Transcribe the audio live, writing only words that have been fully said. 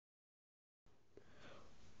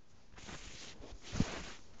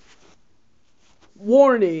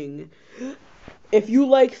Warning. If you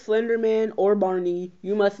like Slenderman or Barney,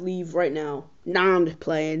 you must leave right now. Nah, I'm just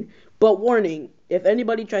playing. But warning, if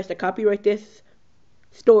anybody tries to copyright this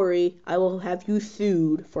story, I will have you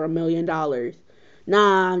sued for $1,000,000.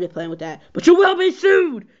 Nah, I'm just playing with that. But you will be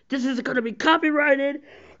sued! This is going to be copyrighted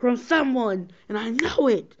from someone, and I know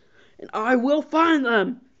it. And I will find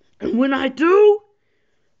them. And when I do,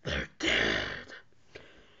 they're dead.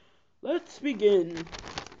 Let's begin.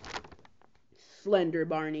 Slender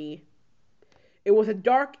Barney. It was a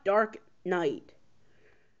dark, dark night.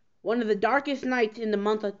 One of the darkest nights in the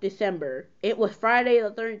month of December. It was Friday the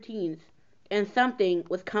 13th, and something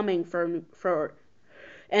was coming from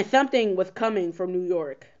New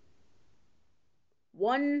York.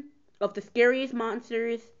 One of the scariest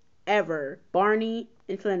monsters ever, Barney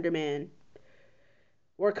and Slenderman,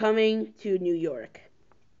 were coming to New York.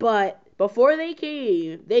 But before they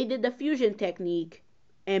came, they did the fusion technique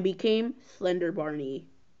and became Slender Barney.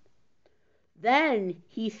 Then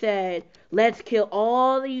he said, let's kill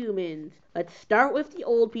all the humans. Let's start with the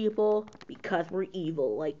old people because we're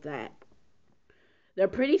evil like that. They're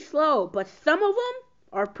pretty slow, but some of them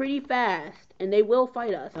are pretty fast, and they will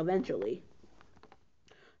fight us eventually.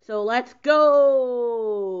 So let's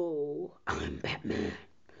go! I'm Batman.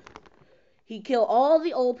 He killed all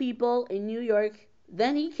the old people in New York.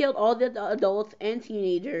 Then he killed all the adults and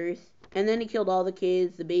teenagers. And then he killed all the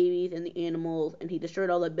kids, the babies, and the animals. And he destroyed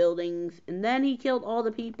all the buildings. And then he killed all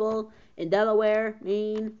the people in Delaware,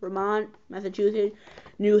 Maine, Vermont, Massachusetts,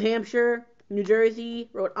 New Hampshire, New Jersey,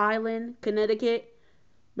 Rhode Island, Connecticut,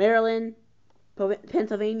 Maryland,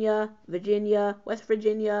 Pennsylvania, Virginia, West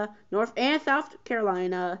Virginia, North and South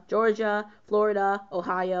Carolina, Georgia, Florida,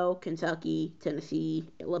 Ohio, Kentucky, Tennessee,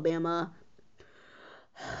 Alabama.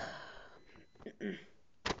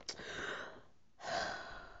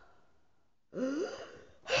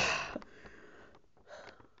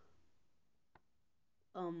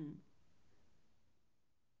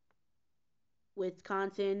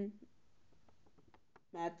 Wisconsin,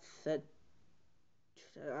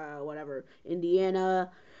 whatever, Indiana,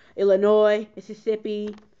 Illinois,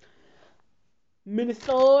 Mississippi,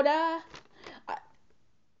 Minnesota,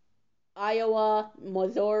 Iowa,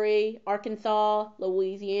 Missouri, Arkansas,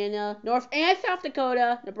 Louisiana, North and South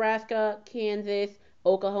Dakota, Nebraska, Kansas,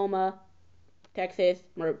 Oklahoma, Texas,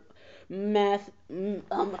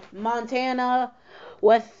 Montana,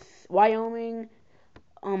 Wyoming,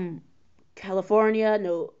 California,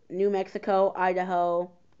 New Mexico, Idaho,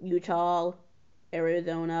 Utah,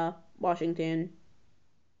 Arizona, Washington,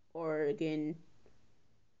 Oregon,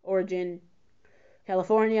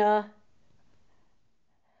 California,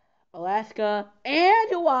 Alaska, and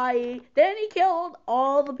Hawaii. Then he killed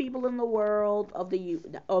all the people in the world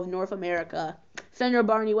of North America. Senator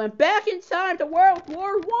Barney went back in time to World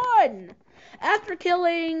War One after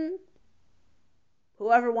killing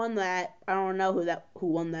whoever won that. I don't know who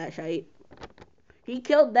won that shite. He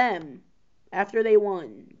killed them after they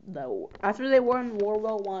won. After they won World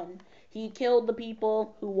War One, he killed the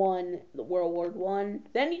people who won the World War One.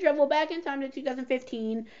 Then he traveled back in time to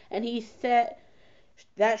 2015, and he said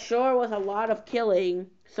that sure was a lot of killing,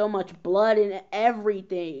 so much blood and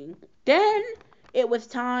everything. Then it was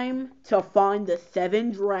time to find the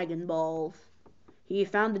 7 Dragon Balls. He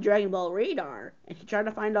found the Dragon Ball radar, and he tried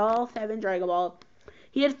to find all 7 Dragon Balls.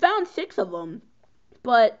 He had found 6 of them,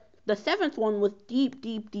 but the 7th one was deep,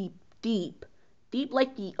 deep, deep, deep. Deep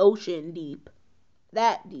like the ocean deep.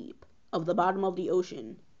 That deep. Of the bottom of the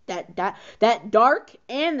ocean. That dark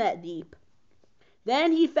and that deep.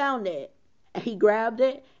 Then he found it. And he grabbed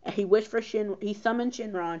it, and he wished for he summoned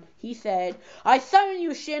Shinron. He said, I summon you,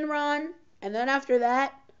 Shinron! And then after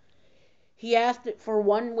that, he asked for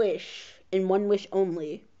one wish, and one wish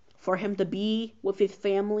only, for him to be with his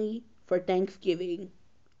family for Thanksgiving,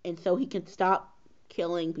 and so he can stop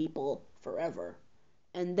killing people forever.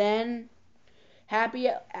 And then, happy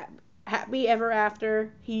ever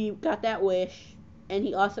after, he got that wish, and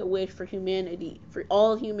he also wished for humanity, for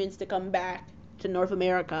all humans to come back to North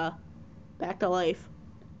America, back to life,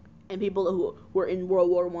 and people who were in World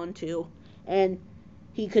War I too. And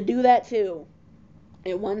he could do that too.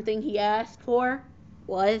 And one thing he asked for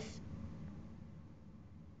was,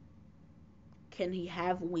 can he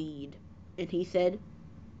have weed? And he said,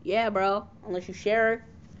 yeah, bro, unless you share it.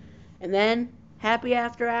 And then, happy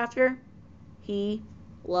after, he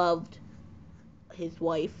loved his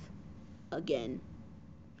wife again.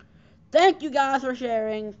 Thank you guys for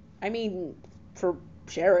sharing. For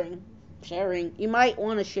sharing. You might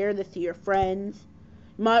want to share this to your friends.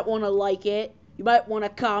 You might want to like it. You might want to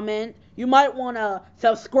comment. You might want to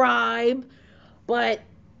subscribe. But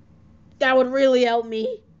that would really help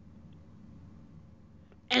me.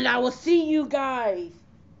 And I will see you guys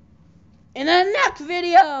in the next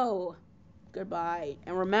video. Goodbye.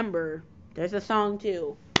 And remember, there's a song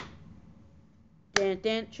too. Dun,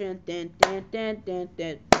 dun, dun, dun, dun, dun, dun,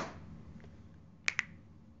 dun.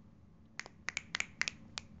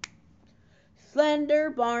 Slender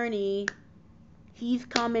Barney, he's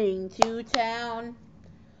coming to town.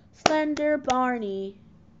 Slender Barney,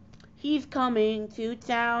 he's coming to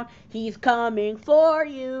town. He's coming for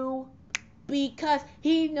you because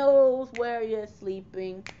he knows where you're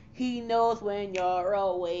sleeping. He knows when you're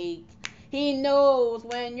awake. He knows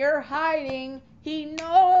when you're hiding. He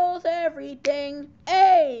knows everything.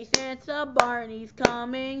 Hey, Santa Barney's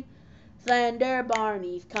coming. Slender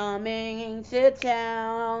Barney's coming to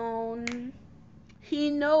town. He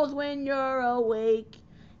knows when you're awake.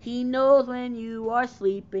 He knows when you are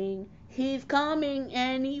sleeping. He's coming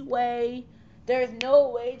anyway. There's no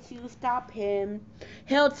way to stop him.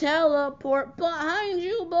 He'll teleport behind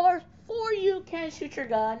you before you can shoot your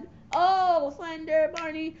gun. Oh, Slender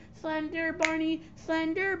Barney, Slender Barney,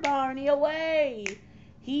 Slender Barney away.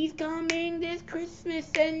 He's coming this Christmas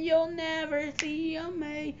and you'll never see him.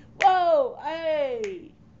 Hey. Whoa,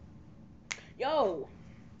 hey. Yo.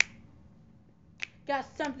 Got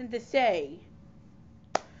something to say.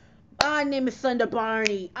 My name is Slender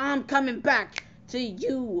Barney. I'm coming back to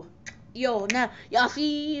you. Yo, now, y'all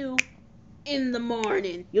see you in the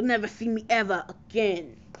morning. You'll never see me ever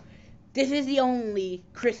again. This is the only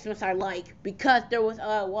Christmas I like because there was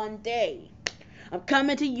one day. I'm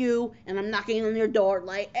coming to you and I'm knocking on your door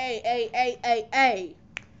like, hey, hey, hey, hey, hey.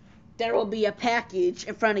 There will be a package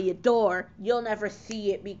in front of your door. You'll never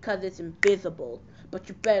see it because it's invisible. But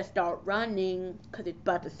you better start running because it's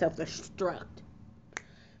about to self-destruct.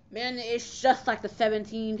 Man, it's just like the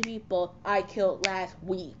 17 people I killed last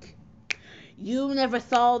week. You never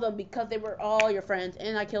saw them because they were all your friends,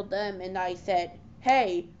 and I killed them, and I said,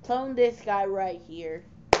 hey, clone this guy right here.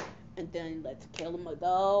 And then let's kill him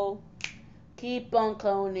though. Keep on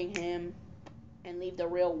cloning him, and leave the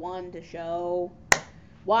real one to show.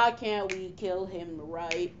 Why can't we kill him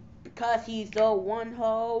right? Because he's the one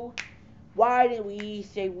ho. Why did we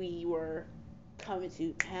say we were coming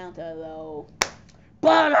to Santa though?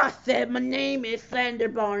 But I said my name is Slender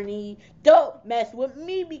Barney. Don't mess with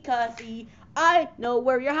me because I know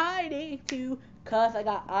where you're hiding to. Cause I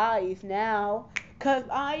got eyes now. Cause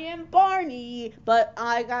I am Barney, but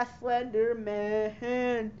I got Slender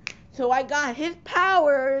Man. So I got his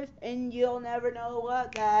powers, and you'll never know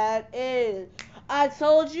what that is. I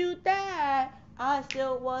told you that I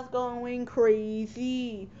still was going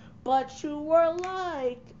crazy. But you were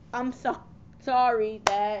like, I'm sorry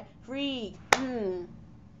that freak.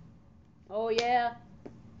 Oh yeah.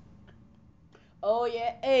 Oh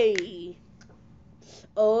yeah. Hey.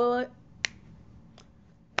 Oh.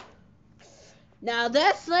 Now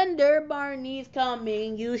that Slender Barney's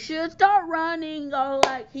coming, you should start running. Oh,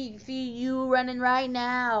 like he can see you running right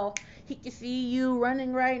now. He can see you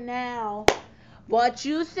running right now. What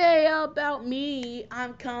you say about me?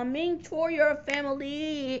 I'm coming for your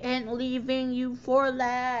family and leaving you for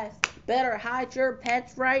last. Better hide your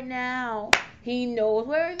pets right now. He knows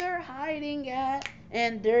where they're hiding at,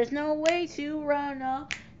 and there's no way to run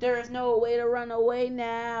up. There's no way to run away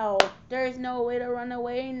now. There's no way to run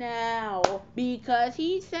away now. Because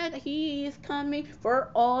he said he is coming for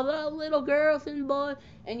all the little girls and boys.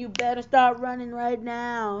 And you better start running right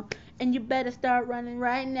now. And you better start running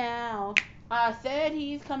right now. I said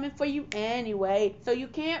he's coming for you anyway. So you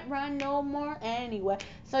can't run no more anyway.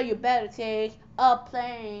 So you better take a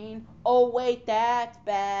plane. Oh wait, that's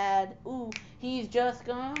bad. Ooh, he's just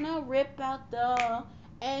gonna rip out the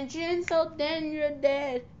engine, so then you're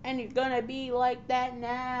dead. And you're gonna be like that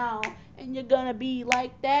now. And you're gonna be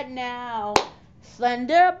like that now.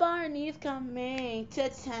 Slender Barney's coming to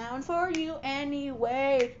town for you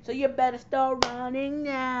anyway. So you better start running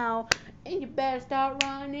now. And you better start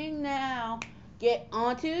running now. Get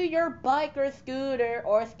onto your bike or scooter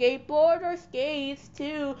or skateboard or skates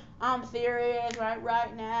too. I'm serious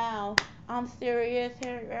right now. I'm serious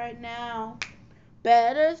here right now.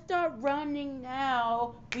 Better start running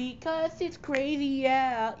now because it's crazy,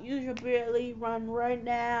 yeah. You should really run right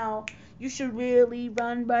now. You should really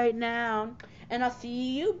run right now. And I'll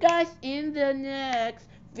see you guys in the next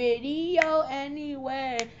video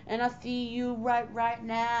anyway. And I'll see you right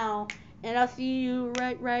now. And I'll see you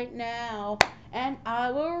right now. And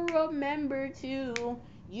I will remember to.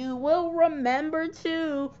 You will remember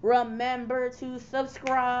to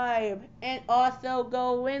subscribe and also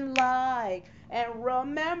go and like. And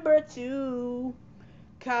remember to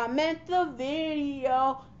comment the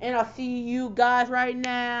video, and I'll see you guys right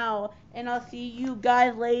now, and I'll see you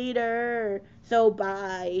guys later. So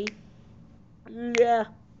bye. Yeah.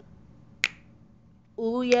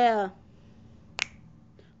 Ooh yeah.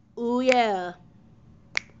 Ooh yeah.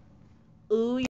 Ooh yeah.